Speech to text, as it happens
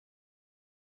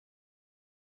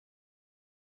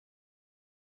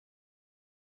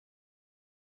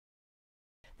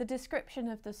the description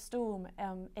of the storm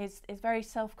is very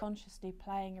self-consciously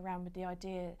playing around with the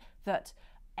idea that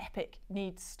epic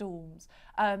needs storms,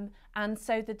 and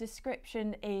so the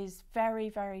description is very,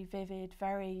 very vivid,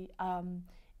 very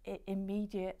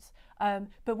immediate,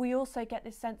 but we also get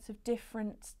this sense of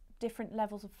different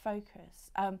levels of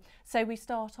focus. So we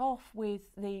start off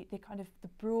with the kind of the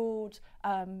broad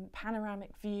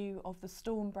panoramic view of the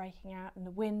storm breaking out and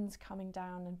the winds coming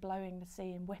down and blowing the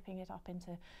sea and whipping it up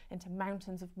into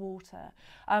mountains of water,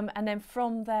 and then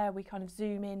from there we kind of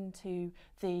zoom into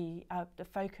the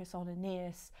focus on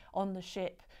Aeneas on the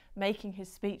ship making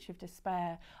his speech of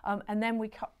despair, and then we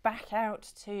cut back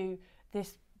out to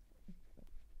this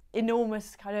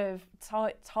enormous kind of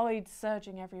tide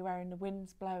surging everywhere and the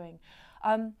winds blowing,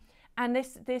 and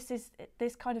this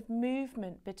kind of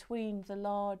movement between the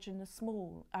large and the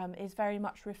small is very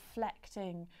much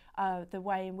reflecting the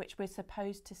way in which we're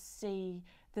supposed to see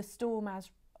the storm as,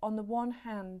 on the one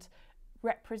hand,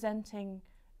 representing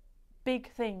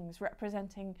big things,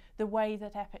 representing the way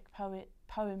that epic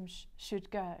poems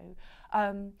should go,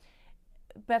 and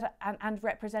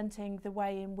representing the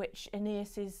way in which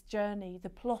Aeneas's journey, the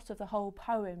plot of the whole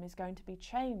poem, is going to be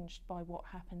changed by what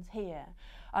happens here.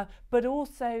 But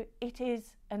also it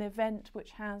is an event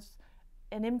which has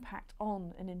an impact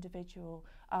on an individual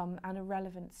and a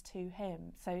relevance to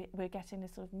him. So we're getting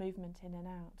this sort of movement in and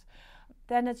out.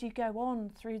 Then as you go on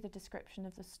through the description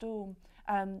of the storm,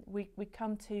 we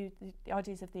come to the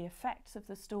ideas of the effects of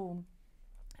the storm,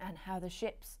 and how the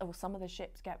ships, or some of the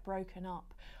ships, get broken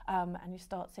up, and you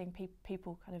start seeing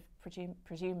people kind of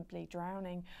presumably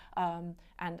drowning,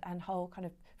 and whole kind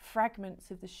of fragments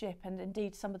of the ship, and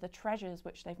indeed some of the treasures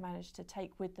which they've managed to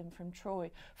take with them from Troy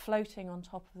floating on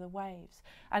top of the waves.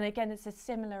 And again, it's a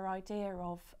similar idea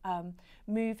of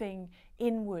moving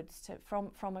inwards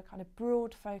from a kind of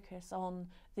broad focus on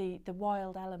the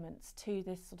wild elements to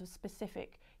this sort of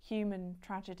specific human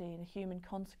tragedy and the human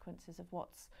consequences of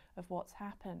what's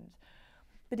happened.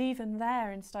 But even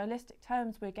there, in stylistic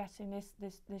terms, we're getting this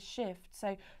shift.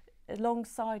 So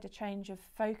alongside a change of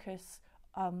focus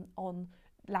on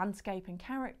landscape and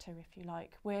character, if you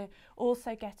like, we're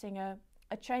also getting a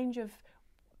change of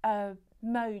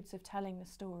modes of telling the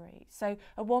story. So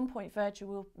at one point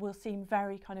Virgil will seem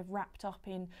very kind of wrapped up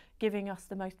in giving us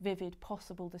the most vivid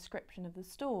possible description of the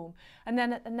storm, and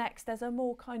then at the next there's a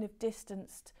more kind of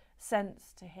distanced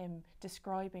sense to him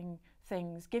describing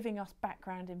things, giving us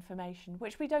background information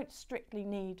which we don't strictly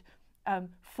need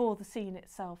for the scene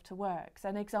itself to work. So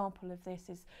an example of this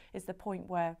is the point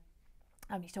where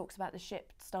he talks about the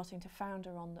ship starting to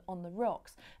founder on the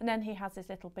rocks, and then he has this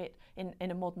little bit in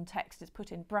a modern text, it's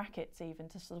put in brackets even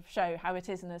to sort of show how it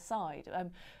is an aside,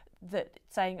 that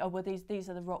saying, oh well, these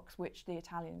are the rocks which the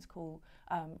Italians call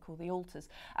the altars,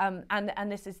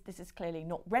 and this is clearly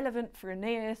not relevant for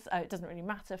Aeneas. It doesn't really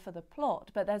matter for the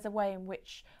plot, but there's a way in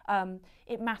which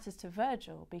it matters to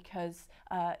Virgil, because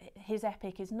his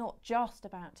epic is not just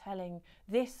about telling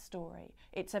this story,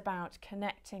 it's about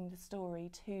connecting the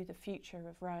story to the future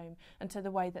of Rome and to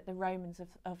the way that the Romans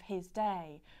of his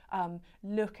day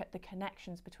look at the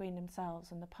connections between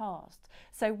themselves and the past.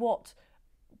 So what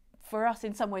for us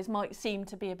in some ways might seem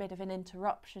to be a bit of an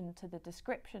interruption to the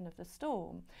description of the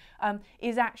storm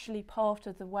is actually part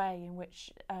of the way in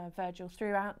which Virgil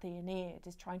throughout the Aeneid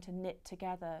is trying to knit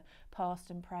together past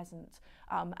and present,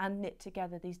 and knit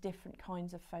together these different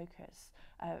kinds of focus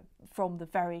from the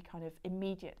very kind of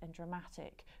immediate and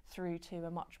dramatic through to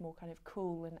a much more kind of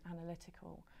cool and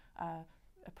analytical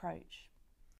approach.